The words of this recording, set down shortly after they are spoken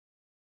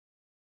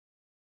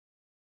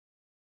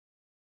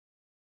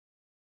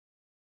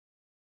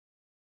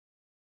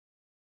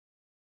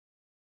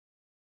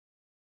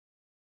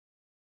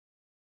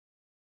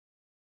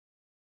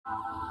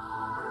Longevity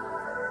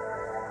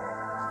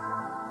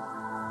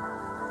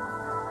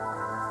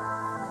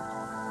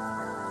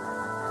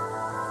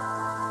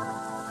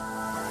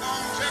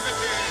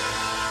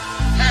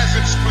has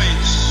its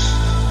place.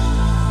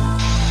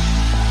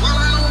 Well,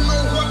 I don't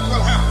know what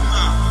will happen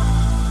now.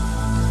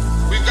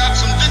 We've got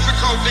some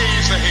difficult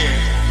days ahead.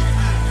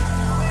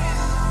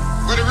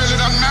 But it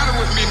really doesn't matter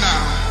with me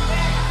now,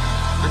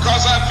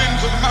 because I've been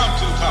to the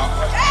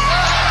mountaintop. I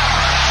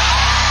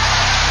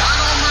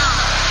don't mind.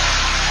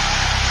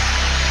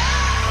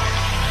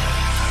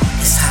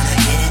 It's time to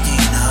get it, do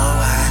you know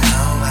why?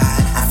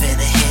 I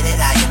finna hit it,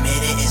 I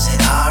admit it, is it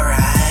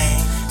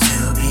alright?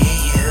 To be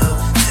you,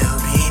 to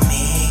be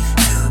me,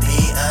 to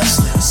be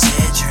us,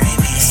 lucid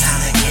dreaming. It's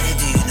time to get it,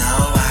 do you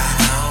know why?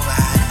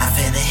 I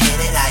finna hit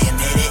it, I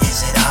admit it,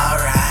 is it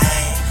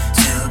alright?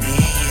 To be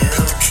you,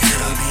 to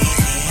be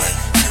me,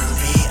 to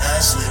be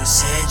us,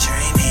 lucid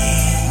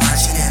dreaming.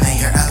 Marching in a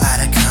year, a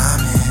lot of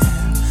coming,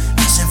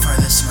 mission for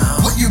the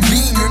smoke. What you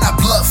mean you're not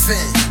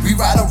bluffing? We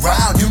ride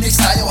around, unique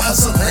style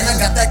hustling. I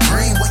got that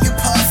green, what you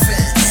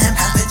puffing? Damn,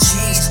 have the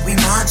cheese, we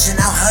munching,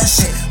 I'll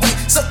hush it. Wait,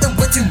 something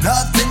with you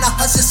nothing. I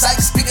hush the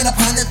sight, speaking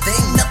upon the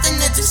thing. Nothing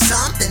into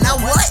something,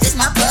 now what is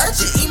my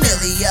budget?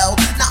 Emilio,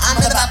 now I'm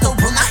about to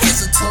rule, now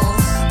here's a tool.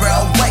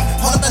 Bro, wait,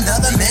 hold up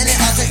another minute.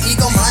 Alter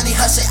ego money,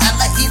 hush it out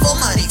like evil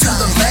money. To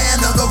the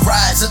land of the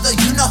rise of the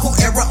you know who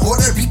era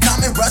order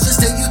becoming Russian.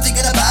 Still you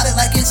thinking about it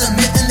like it's a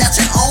myth and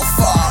that's your own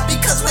fault.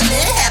 Because when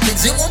it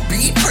happens, it won't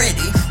be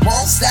pretty.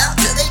 Won't stop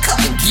till they come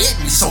and get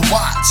me. So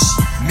watch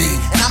me,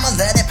 and I'ma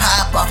let it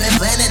pop off and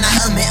blend. And I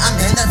admit I'm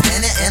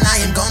independent, and I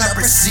am gonna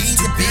proceed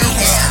to be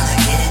here. Time to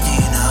get it, do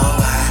you know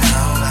why?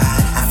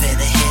 I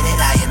finna hit it,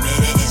 I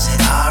admit it, is it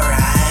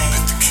alright?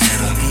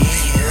 To be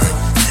you,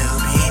 to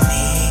be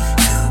me,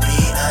 to be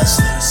us,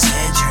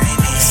 lucid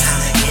dreaming. It's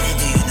time to get it,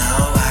 do you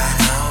know why?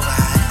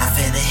 I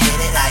finna hit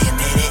it, I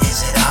admit it,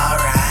 is it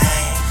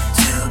alright?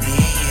 To be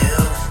you,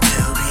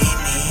 to be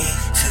me,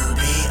 to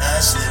be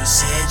us,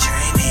 lucid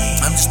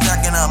dreaming. I'm just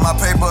stacking up my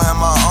paper in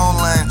my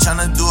own lane,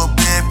 tryna do it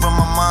big for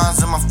my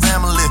moms and my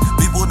family.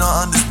 People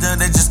don't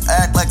understand, they just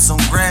act like some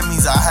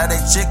Grammys. I had a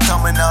chick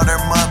coming out her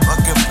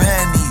motherfucking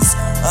panties.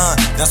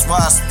 That's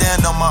why I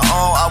stand on my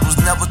own. I was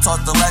never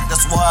taught to lack,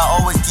 that's why I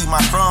always keep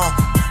my throne.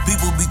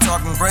 People be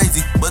talking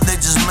crazy, but they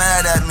just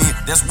mad at me.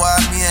 That's why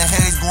me and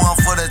Haze going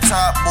for the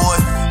top, boy.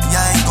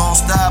 Y'all ain't gon'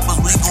 stop us,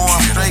 we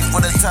going straight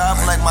for the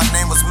top. Like my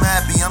name was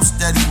Mappy, I'm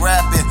steady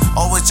rapping.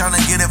 Always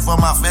tryna get it for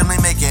my family,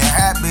 make it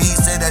happy. He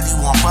said that he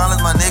want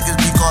problems, my niggas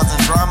be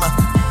causing drama.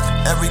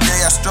 Every day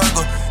I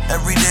struggle,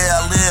 every day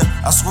I live.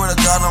 I swear to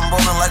God I'm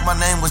rolling like my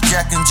name was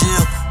Jack and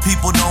Jill.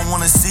 People don't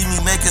wanna see me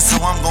make it,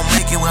 so I'm gon'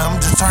 make it. I'm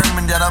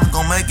determined that I'm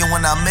gon' make it.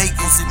 When I make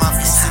it, see my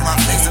face, and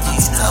I'm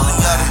telling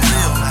y'all the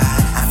real.